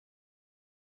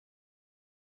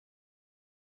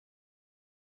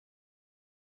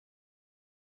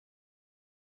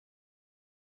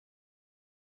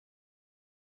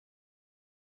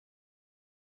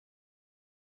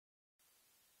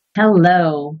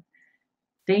Hello.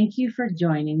 Thank you for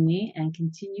joining me and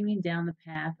continuing down the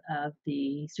path of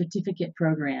the certificate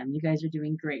program. You guys are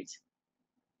doing great.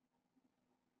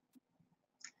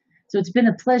 So it's been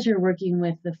a pleasure working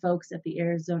with the folks at the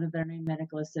Arizona Veterinary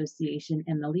Medical Association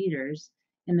and the leaders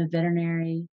in the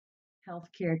veterinary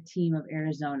healthcare team of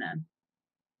Arizona.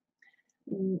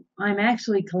 I'm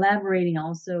actually collaborating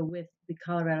also with the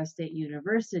Colorado State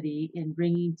University in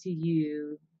bringing to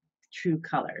you True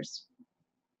Colors.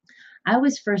 I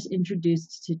was first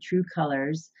introduced to True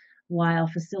Colors while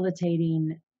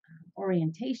facilitating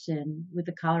orientation with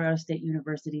the Colorado State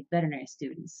University veterinary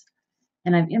students.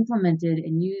 And I've implemented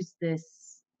and used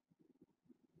this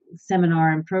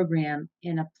seminar and program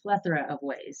in a plethora of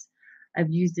ways.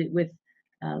 I've used it with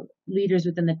leaders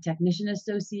within the Technician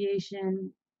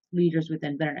Association, leaders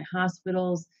within veterinary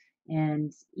hospitals,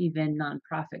 and even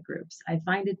nonprofit groups. I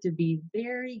find it to be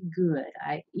very good,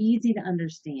 easy to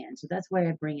understand. So that's why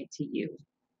I bring it to you.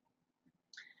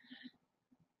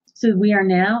 So we are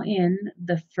now in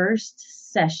the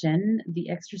first session,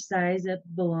 the exercise that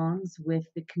belongs with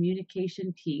the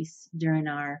communication piece during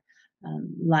our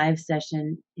live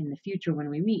session in the future when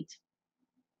we meet.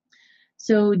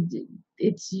 So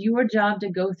it's your job to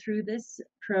go through this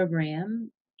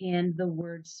program and the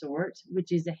word sort,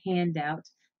 which is a handout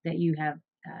that you have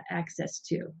access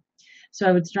to. So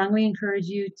I would strongly encourage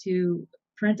you to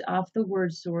print off the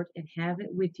word sort and have it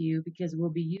with you because we'll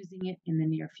be using it in the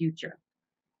near future.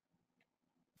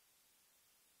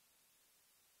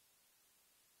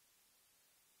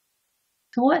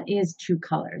 So what is True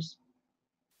Colors?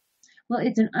 Well,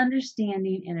 it's an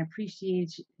understanding and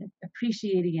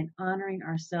appreciating and honoring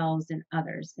ourselves and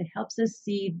others. It helps us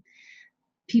see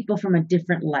people from a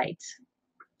different light.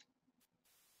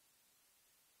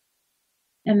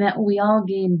 And that we all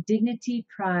gain dignity,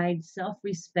 pride,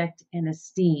 self-respect, and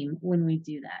esteem when we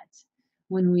do that.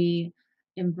 When we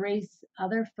embrace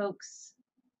other folks'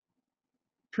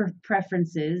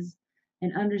 preferences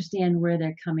and understand where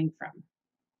they're coming from.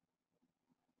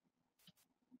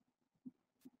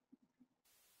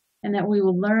 And that we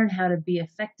will learn how to be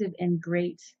effective and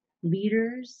great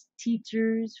leaders,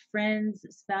 teachers, friends,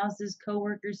 spouses,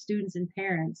 coworkers, students, and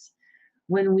parents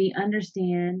when we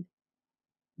understand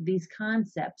these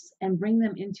concepts and bring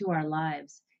them into our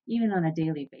lives, even on a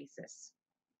daily basis.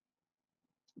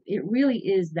 It really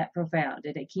is that profound,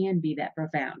 and it can be that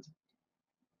profound.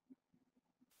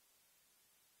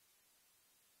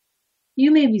 You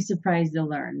may be surprised to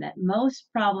learn that most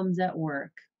problems at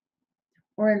work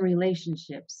or in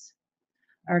relationships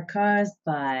are caused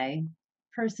by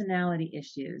personality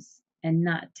issues and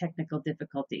not technical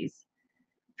difficulties.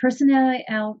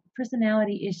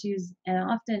 Personality issues and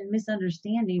often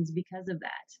misunderstandings because of that.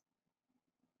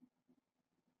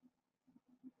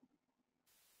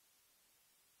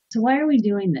 So why are we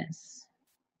doing this?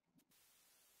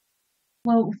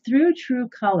 Well, through True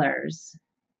Colors,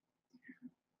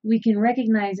 we can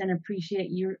recognize and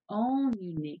appreciate your own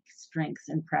unique strengths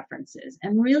and preferences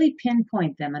and really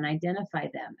pinpoint them and identify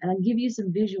them. And I'll give you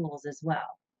some visuals as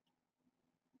well.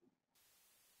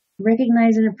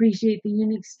 Recognize and appreciate the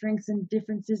unique strengths and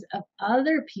differences of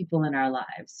other people in our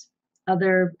lives,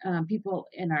 other people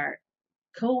in our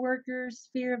co-workers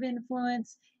sphere of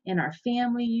influence, in our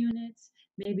family units.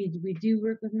 Maybe we do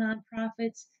work with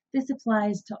nonprofits. This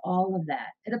applies to all of that.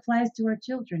 It applies to our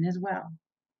children as well.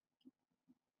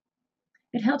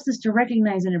 It helps us to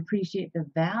recognize and appreciate the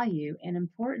value and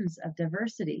importance of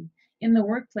diversity in the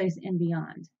workplace and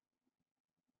beyond,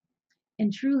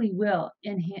 and truly will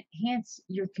enhance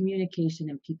your communication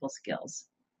and people skills.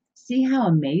 See how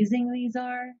amazing these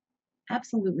are?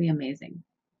 Absolutely amazing.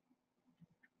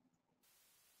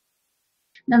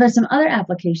 Now, there's some other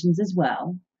applications as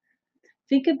well.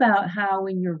 Think about how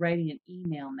when you're writing an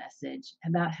email message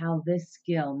about how this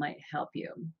skill might help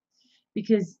you.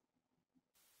 Because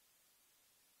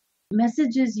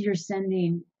messages you're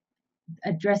sending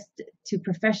addressed to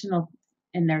professional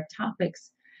and their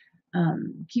topics,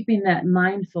 keeping that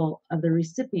mindful of the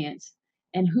recipient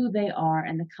and who they are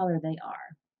and the color they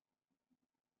are.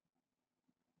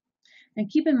 And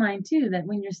keep in mind too that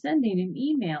when you're sending an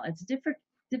email, it's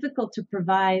difficult to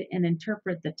provide and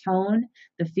interpret the tone,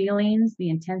 the feelings, the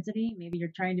intensity. Maybe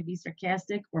you're trying to be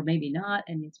sarcastic or maybe not,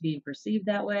 and it's being perceived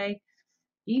that way.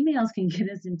 Emails can get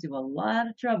us into a lot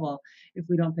of trouble if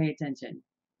we don't pay attention.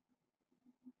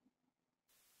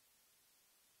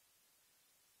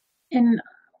 And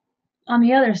on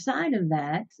the other side of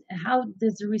that, how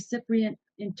does the recipient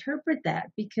interpret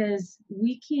that? Because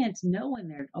we can't know when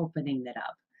they're opening it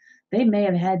up. They may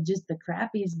have had just the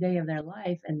crappiest day of their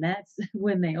life, and that's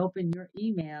when they open your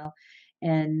email,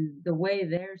 and the way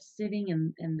they're sitting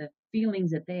and the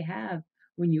feelings that they have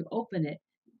when you open it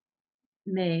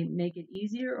may make it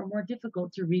easier or more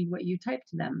difficult to read what you type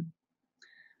to them.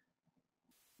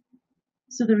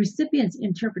 So the recipient's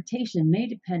interpretation may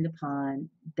depend upon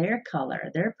their color,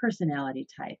 their personality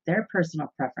type, their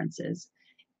personal preferences.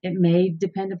 It may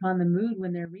depend upon the mood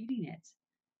when they're reading it,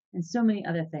 and so many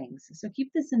other things. So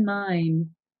keep this in mind,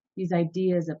 these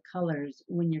ideas of colors,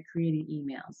 when you're creating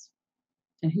emails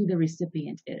and who the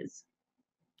recipient is.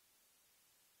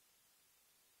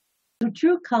 So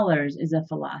True Colors is a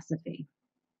philosophy.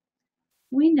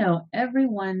 We know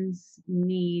everyone's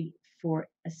need for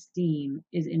esteem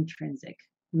is intrinsic.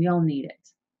 We all need it.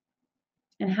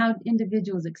 And how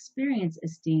individuals experience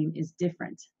esteem is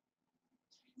different.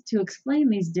 To explain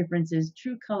these differences,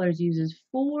 True Colors uses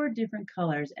 4 different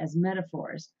colors as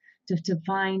metaphors to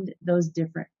find those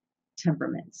different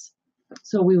temperaments.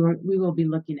 So we will be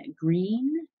looking at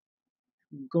green,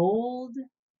 gold,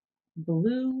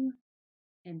 blue,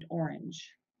 and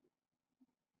orange.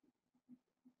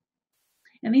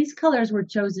 And these colors were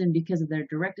chosen because of their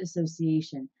direct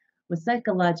association with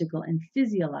psychological and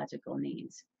physiological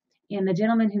needs. And the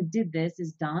gentleman who did this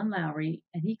is Don Lowry,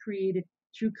 and he created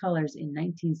True Colors in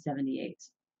 1978.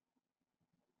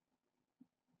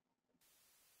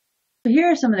 So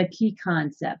here are some of the key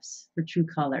concepts for True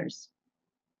Colors.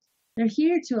 They're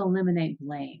here to eliminate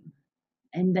blame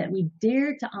and that we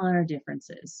dare to honor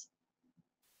differences.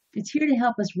 It's here to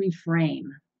help us reframe,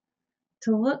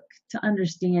 to look to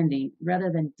understanding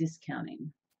rather than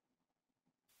discounting.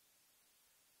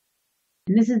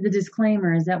 And this is the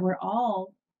disclaimer, is that we're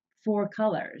all 4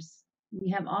 colors. We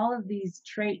have all of these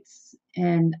traits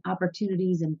and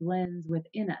opportunities and blends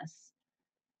within us.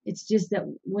 It's just that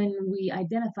when we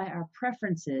identify our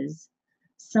preferences,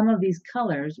 some of these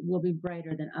colors will be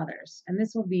brighter than others. And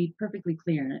this will be perfectly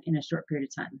clear in a short period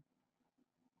of time.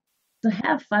 So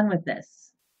have fun with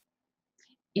this.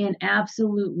 And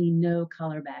absolutely no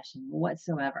color bashing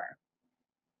whatsoever.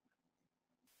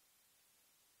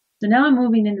 So now I'm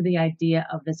moving into the idea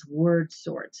of this word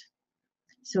sort.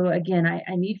 So again, I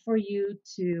need for you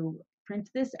to print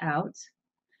this out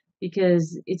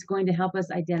because it's going to help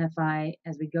us identify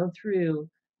as we go through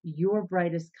your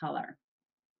brightest color.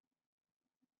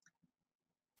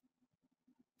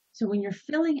 So when you're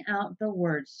filling out the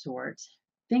word sort,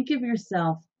 think of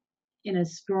yourself in a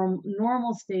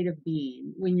normal state of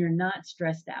being when you're not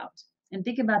stressed out. And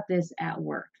think about this at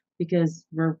work because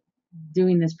we're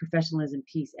doing this professionalism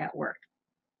piece at work.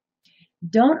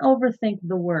 Don't overthink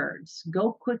the words.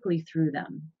 Go quickly through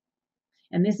them.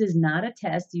 And this is not a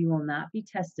test. You will not be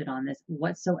tested on this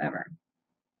whatsoever.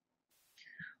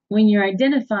 When you're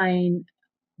identifying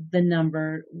the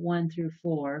number 1 through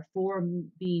 4, 4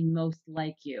 being most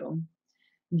like you,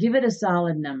 give it a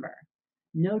solid number.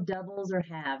 No doubles or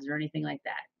halves or anything like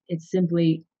that. It's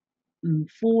simply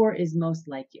 4 is most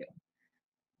like you.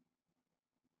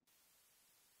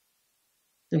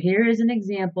 So here is an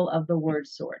example of the word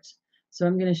sort. So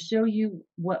I'm going to show you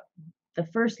what the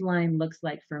first line looks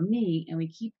like for me, and we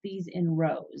keep these in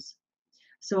rows.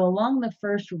 So along the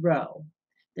first row,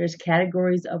 there's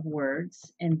categories of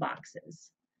words and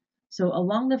boxes. So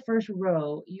along the first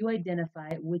row, you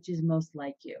identify which is most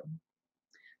like you.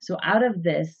 So out of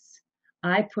this,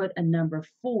 I put a number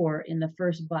 4 in the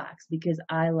first box because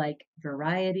I like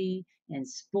variety and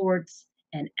sports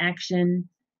and action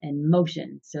and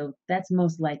motion. So that's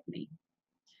most like me.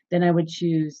 Then I would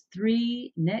choose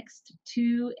 3 next,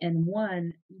 2, and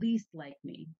 1 least like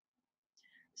me.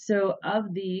 So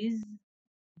of these,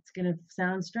 it's going to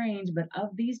sound strange, but of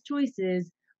these choices,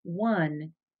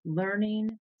 1,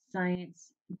 learning,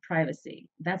 science, privacy.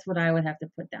 That's what I would have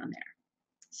to put down there.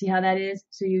 See how that is?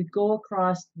 So you go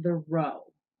across the row.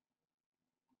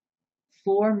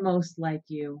 4 most like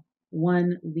you,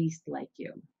 1 least like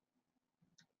you.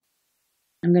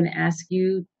 I'm going to ask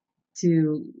you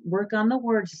to work on the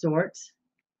word sort.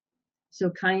 So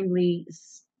kindly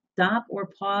stop or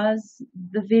pause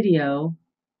the video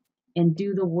and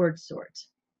do the word sort.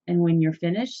 And when you're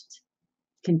finished,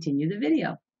 continue the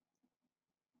video.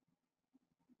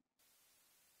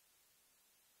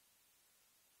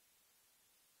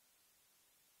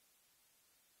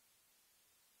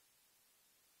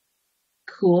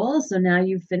 Cool. So now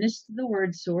you've finished the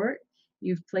word sort.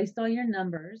 You've placed all your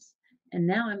numbers. And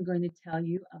now I'm going to tell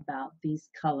you about these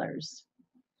colors.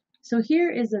 So here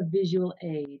is a visual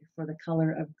aid for the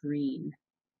color of green.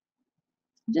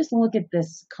 Just look at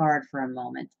this card for a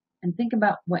moment and think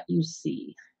about what you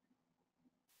see.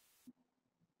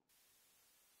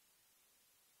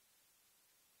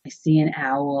 I see an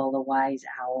owl, a wise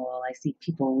owl. I see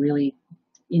people really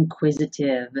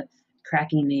inquisitive,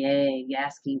 cracking the egg,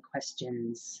 asking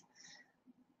questions.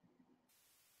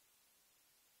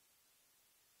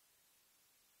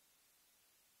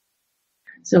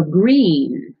 So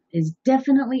green is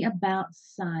definitely about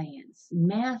science,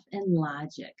 math, and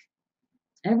logic.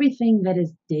 Everything that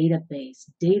is data-based,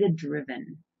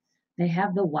 data-driven. They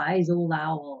have the wise old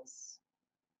owls,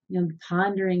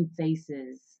 pondering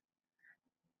faces,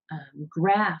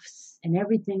 graphs, and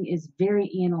everything is very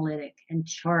analytic and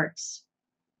charts.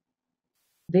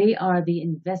 They are the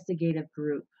investigative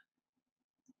group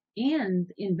and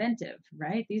inventive,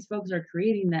 right? These folks are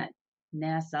creating that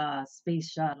NASA space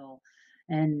shuttle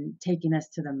and taking us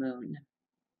to the moon.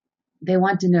 They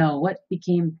want to know what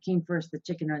came first, the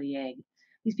chicken or the egg.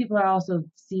 These people are also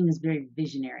seen as very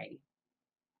visionary.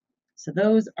 So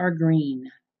those are green.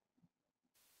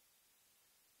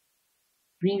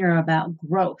 Green are about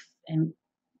growth and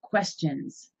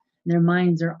questions. Their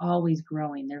minds are always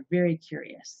growing. They're very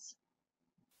curious.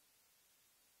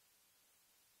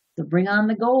 So bring on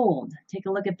the gold. Take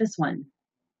a look at this one.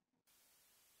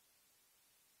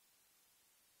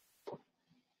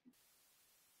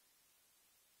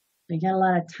 They got a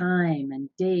lot of time and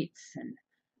dates and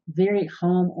very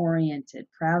home oriented,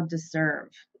 proud to serve.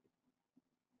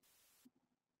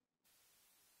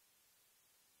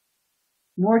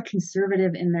 More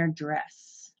conservative in their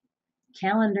dress.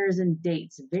 Calendars and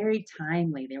dates, very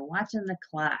timely. They're watching the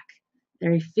clock.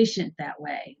 They're efficient that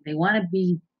way. They want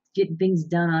to get things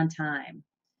done on time.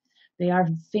 They are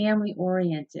family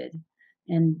oriented,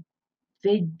 and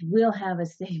they will have a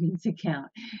savings account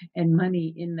and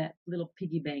money in that little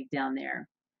piggy bank down there.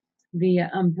 The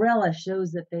umbrella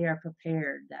shows that they are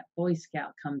prepared. That Boy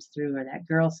Scout comes through, or that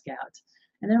Girl Scout,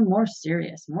 and they're more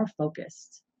serious, more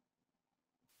focused.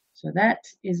 So that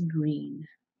is green.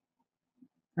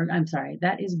 Or I'm sorry,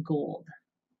 that is gold.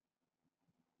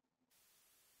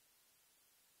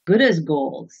 Good as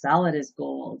gold, solid as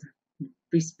gold.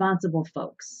 Responsible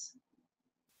folks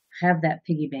have that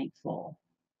piggy bank full.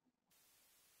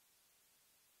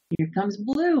 Here comes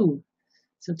blue.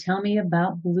 So tell me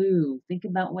about blue. Think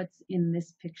about what's in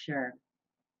this picture.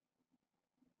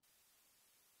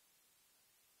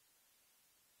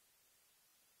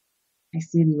 I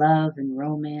see love and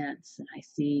romance, and I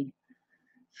see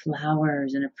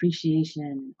flowers and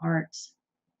appreciation, art.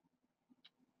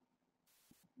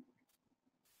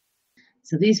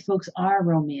 So these folks are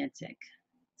romantic.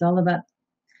 It's all about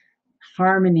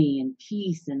harmony and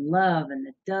peace and love, and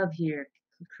the dove here,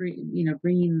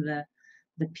 bringing the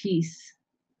peace.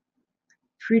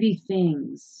 Pretty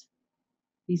things.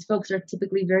 These folks are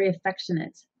typically very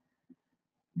affectionate.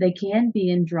 They can be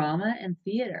in drama and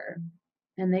theater,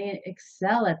 and they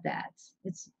excel at that.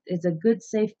 It's a good,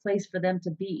 safe place for them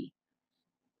to be.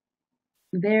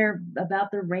 They're about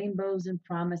the rainbows and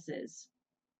promises.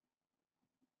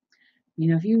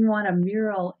 If you want a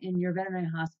mural in your veterinary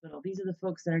hospital, these are the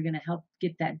folks that are going to help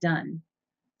get that done.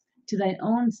 To thine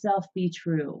own self be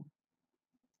true.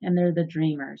 And they're the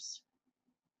dreamers.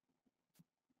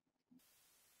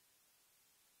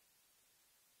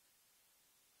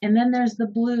 And then there's the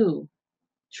blue.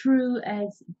 True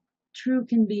as true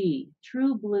can be.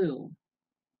 True blue.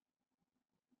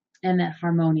 And that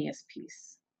harmonious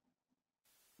piece.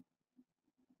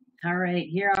 All right,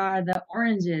 here are the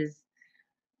oranges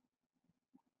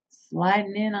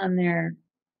sliding in on their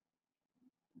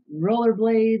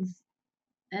rollerblades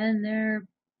and their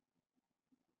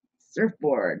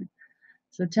surfboard.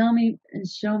 So tell me and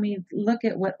show me, look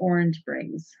at what orange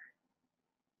brings.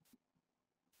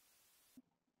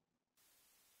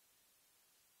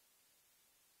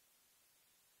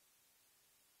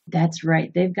 That's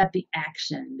right, they've got the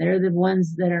action. They're the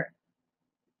ones that are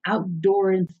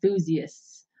outdoor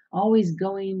enthusiasts, always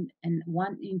going and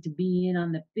wanting to be in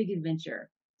on the big adventure.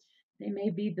 They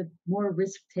may be the more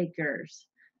risk takers.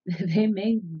 They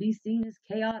may be seen as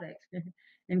chaotic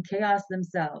and chaos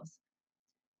themselves.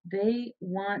 They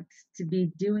want to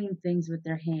be doing things with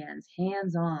their hands,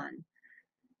 hands on.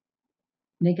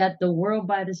 They got the world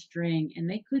by the string, and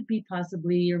they could be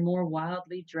possibly your more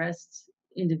wildly dressed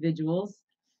individuals,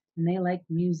 and they like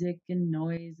music and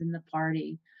noise and the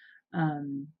party.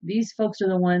 These folks are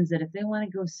the ones that if they want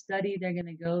to go study, they're going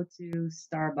to go to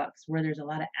Starbucks where there's a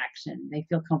lot of action. They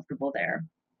feel comfortable there.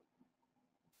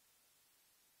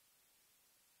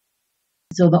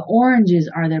 So the oranges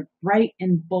are the bright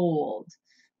and bold.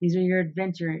 These are your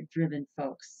adventure-driven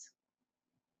folks.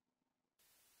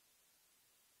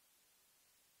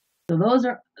 So those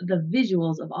are the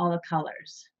visuals of all the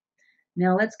colors.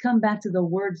 Now let's come back to the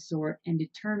word sort and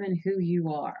determine who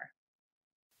you are.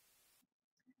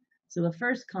 So the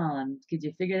first column, could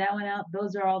you figure that one out?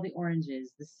 Those are all the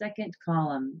oranges. The second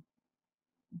column,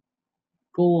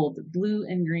 gold, blue,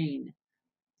 and green.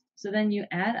 So then you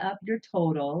add up your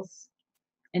totals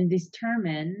and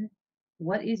determine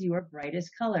What is your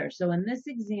brightest color? So in this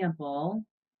example,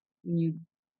 when you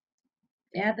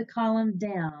add the column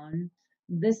down,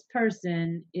 this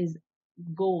person is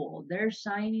gold. Their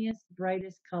shiniest,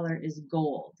 brightest color is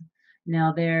gold.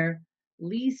 Now their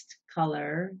least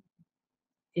color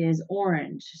is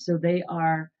orange. So they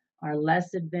are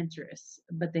less adventurous,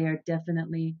 but they are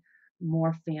definitely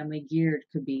more family geared,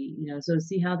 could be, so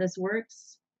see how this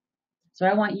works? So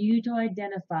I want you to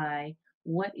identify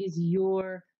what is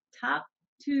your top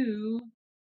two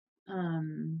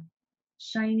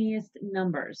shiniest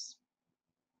numbers.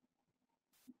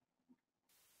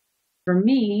 For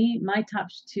me, my top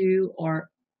two are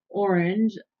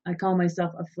orange. I call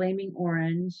myself a flaming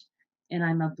orange, and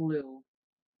I'm a blue.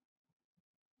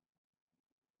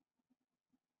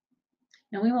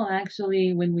 And we will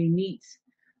actually, when we meet,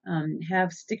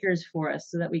 have stickers for us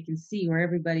so that we can see where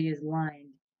everybody is lined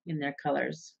in their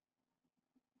colors.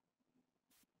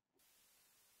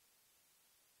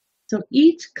 So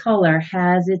each color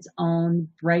has its own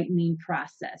brightening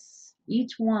process.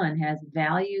 Each one has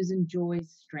values and joys,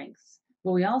 strengths,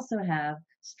 but we also have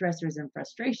stressors and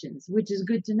frustrations, which is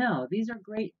good to know. These are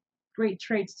great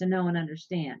traits to know and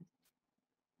understand.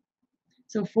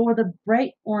 So for the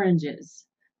bright oranges,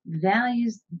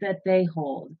 values that they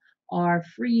hold are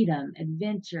freedom,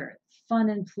 adventure, fun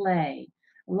and play,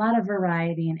 a lot of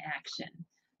variety and action.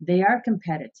 They are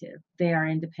competitive, they are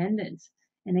independent,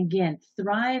 and again,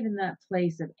 thrive in that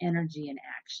place of energy and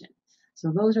action.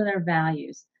 So those are their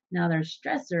values. Now their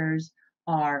stressors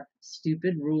are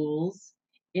stupid rules,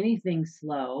 anything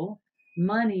slow,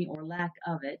 money or lack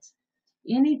of it,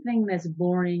 anything that's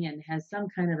boring and has some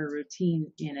kind of a routine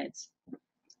in it.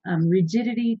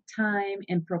 Rigidity, time,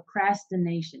 and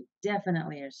procrastination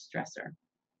definitely a stressor.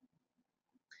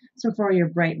 So for your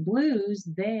bright blues,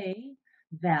 they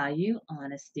value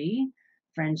honesty,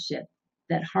 friendship,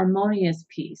 that harmonious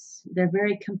piece. They're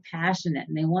very compassionate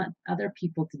and they want other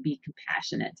people to be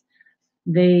compassionate.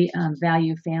 They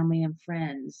value family and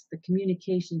friends, the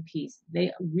communication piece.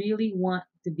 They really want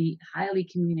to be highly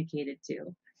communicated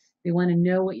to. They want to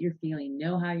know what you're feeling,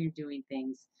 know how you're doing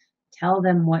things, tell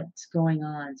them what's going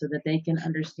on so that they can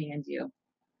understand you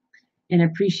and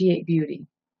appreciate beauty.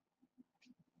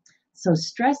 So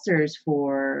stressors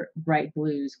for bright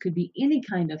blues could be any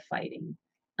kind of fighting,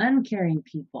 uncaring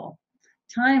people,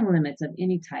 time limits of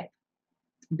any type.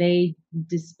 They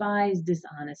despise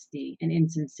dishonesty and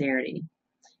insincerity.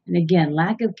 And again,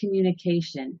 lack of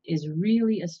communication is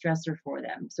really a stressor for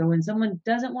them. So when someone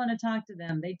doesn't want to talk to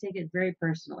them, they take it very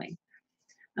personally.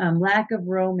 Lack of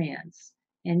romance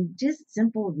and just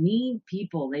simple mean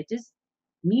people.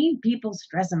 Mean people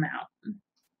stress them out.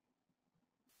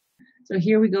 So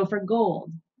here we go for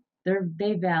gold.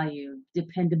 They value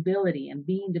dependability and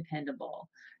being dependable,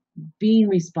 being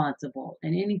responsible,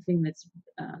 and anything that's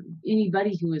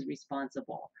anybody who is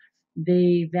responsible.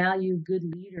 They value good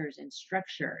leaders and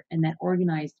structure and that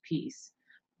organized piece.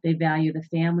 They value the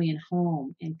family and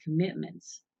home and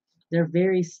commitments. They're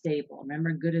very stable.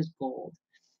 Remember, good as gold.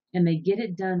 And they get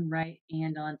it done right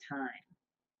and on time.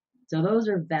 So those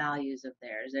are values of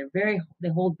theirs. They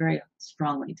hold very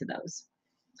strongly to those.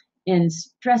 And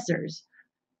stressors,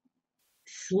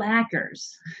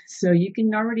 slackers. So you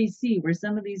can already see where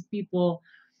some of these people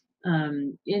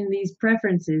in these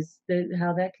preferences,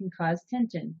 how that can cause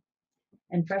tension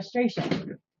and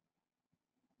frustration.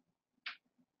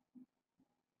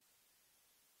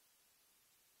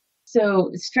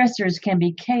 So stressors can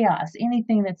be chaos,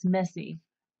 anything that's messy,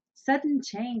 sudden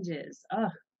changes. Oh,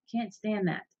 can't stand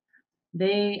that.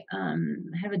 They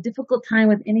have a difficult time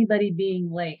with anybody being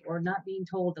late or not being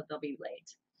told that they'll be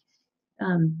late.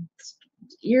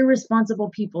 Irresponsible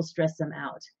people stress them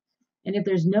out. And if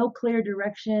there's no clear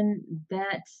direction,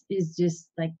 that is just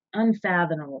like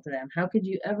unfathomable to them. How could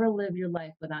you ever live your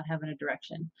life without having a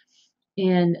direction?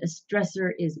 And a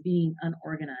stressor is being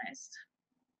unorganized.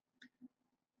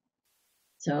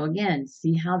 So again,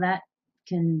 see how that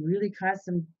can really cause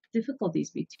some difficulties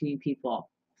between people.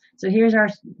 So here's our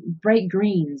bright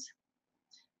greens.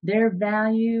 Their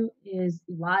value is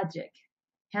logic,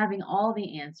 having all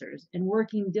the answers and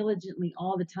working diligently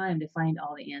all the time to find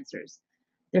all the answers.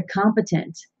 They're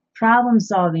competent. Problem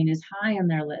solving is high on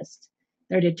their list.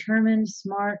 They're determined,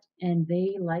 smart, and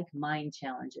they like mind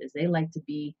challenges. They like to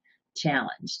be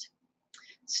challenged.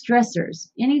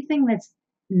 Stressors, anything that's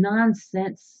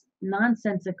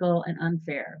nonsensical and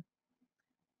unfair.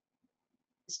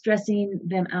 Stressing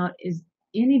them out is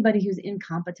anybody who's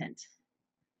incompetent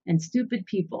and stupid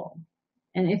people.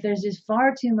 And if there's just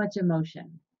far too much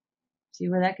emotion, see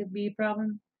where that could be a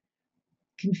problem?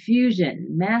 Confusion,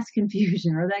 mass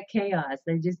confusion, or that chaos.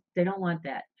 They don't want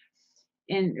that.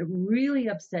 and it really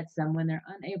upsets them when they're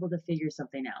unable to figure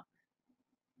something out.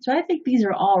 So I think these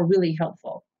are all really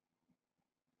helpful.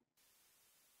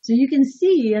 So you can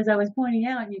see, as I was pointing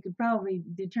out, and you could probably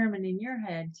determine in your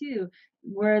head too,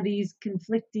 where these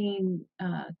conflicting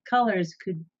colors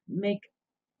could make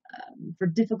for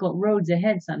difficult roads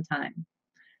ahead sometime.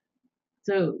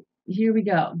 So here we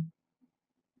go.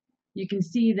 You can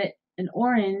see that an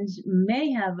orange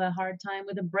may have a hard time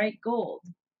with a bright gold,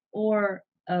 or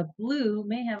a blue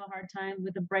may have a hard time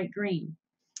with a bright green.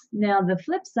 Now, the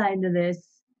flip side to this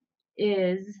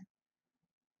is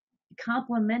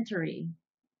complementary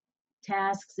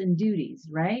tasks and duties,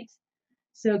 right?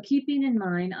 So keeping in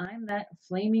mind, I'm that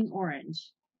flaming orange.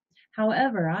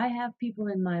 However, I have people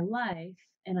in my life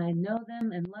and I know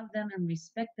them and love them and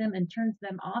respect them and turn to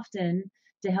them often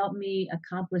to help me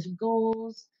accomplish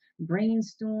goals,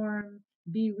 brainstorm,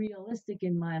 be realistic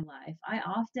in my life. I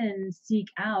often seek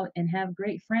out and have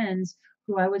great friends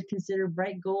who I would consider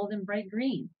bright gold and bright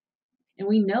green. And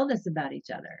we know this about each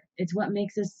other. It's what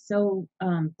makes us so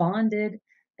bonded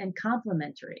and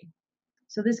complementary.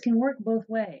 So this can work both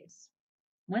ways.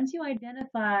 Once you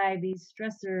identify these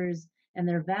stressors and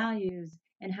their values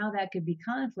and how that could be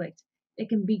conflict, it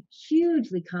can be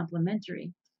hugely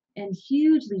complementary and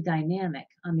hugely dynamic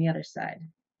on the other side.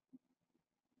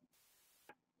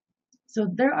 So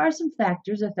there are some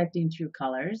factors affecting true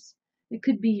colors. It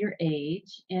could be your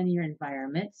age and your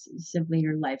environment, simply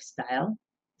your lifestyle,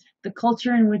 the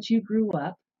culture in which you grew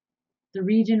up, the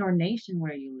region or nation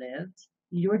where you lived,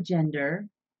 your gender,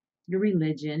 your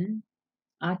religion,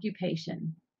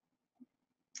 occupation.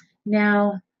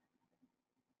 Now,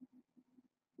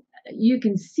 you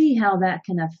can see how that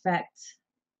can affect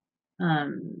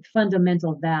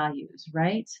fundamental values,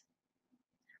 right?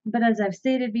 But as I've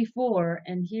stated before,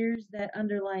 and here's that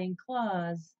underlying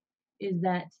clause, is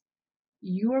that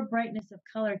your brightness of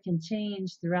color can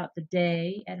change throughout the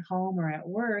day, at home or at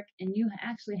work, and you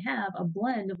actually have a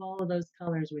blend of all of those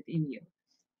colors within you.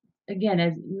 Again,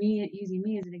 as me, using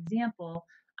me as an example,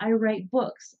 I write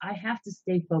books. I have to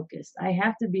stay focused. I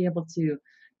have to be able to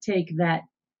take that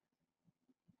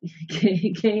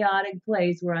chaotic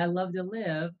place where I love to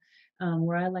live,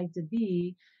 where I like to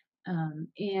be,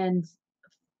 and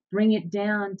bring it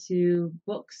down to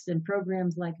books and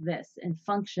programs like this and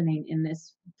functioning in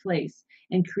this place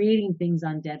and creating things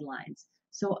on deadlines.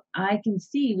 So I can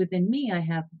see within me, I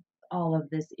have all of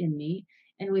this in me.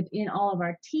 And within all of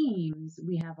our teams,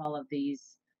 we have all of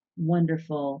these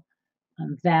wonderful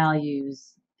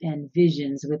values and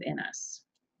visions within us.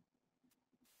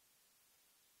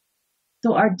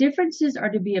 So our differences are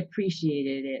to be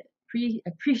appreciated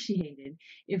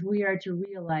if we are to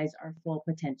realize our full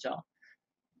potential.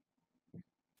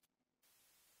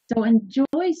 So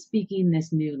enjoy speaking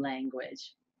this new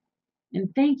language.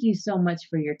 And thank you so much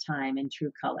for your time in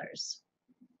True Colors.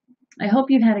 I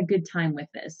hope you've had a good time with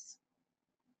this.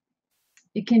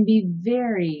 It can be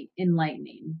very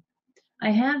enlightening.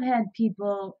 I have had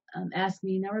people ask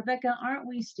me, now, Rebecca, aren't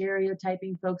we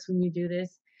stereotyping folks when you do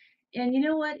this? And you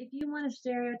know what? If you want to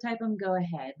stereotype them, go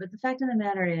ahead. But the fact of the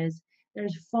matter is,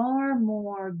 there's far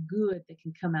more good that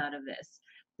can come out of this.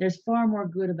 There's far more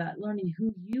good about learning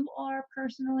who you are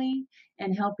personally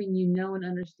and helping you know and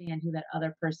understand who that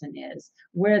other person is,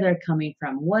 where they're coming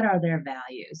from, what are their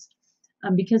values.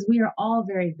 Because we are all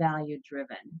very value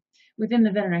driven. Within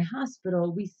the veterinary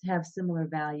hospital, we have similar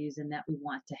values in that we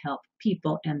want to help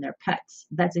people and their pets.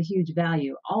 That's a huge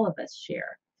value all of us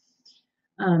share.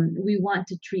 We want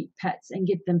to treat pets and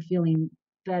get them feeling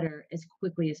better as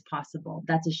quickly as possible.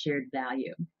 That's a shared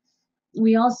value.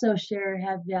 We also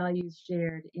have values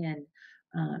shared in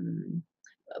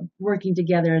working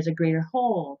together as a greater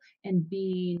whole and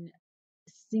being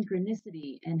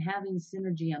synchronicity and having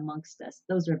synergy amongst us.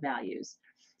 Those are values.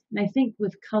 And I think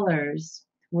with colors,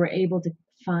 we're able to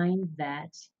find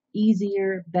that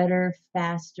easier, better,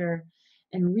 faster,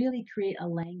 and really create a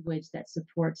language that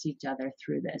supports each other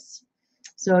through this.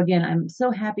 So again, I'm so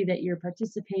happy that you're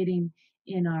participating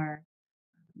in our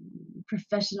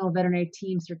professional veterinary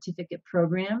team certificate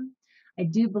program. I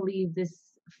do believe this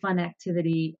fun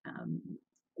activity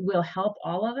will help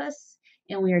all of us,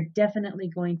 and we are definitely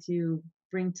going to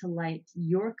bring to light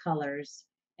your colors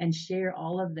and share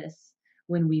all of this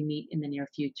when we meet in the near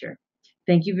future.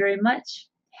 Thank you very much.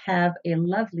 Have a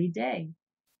lovely day.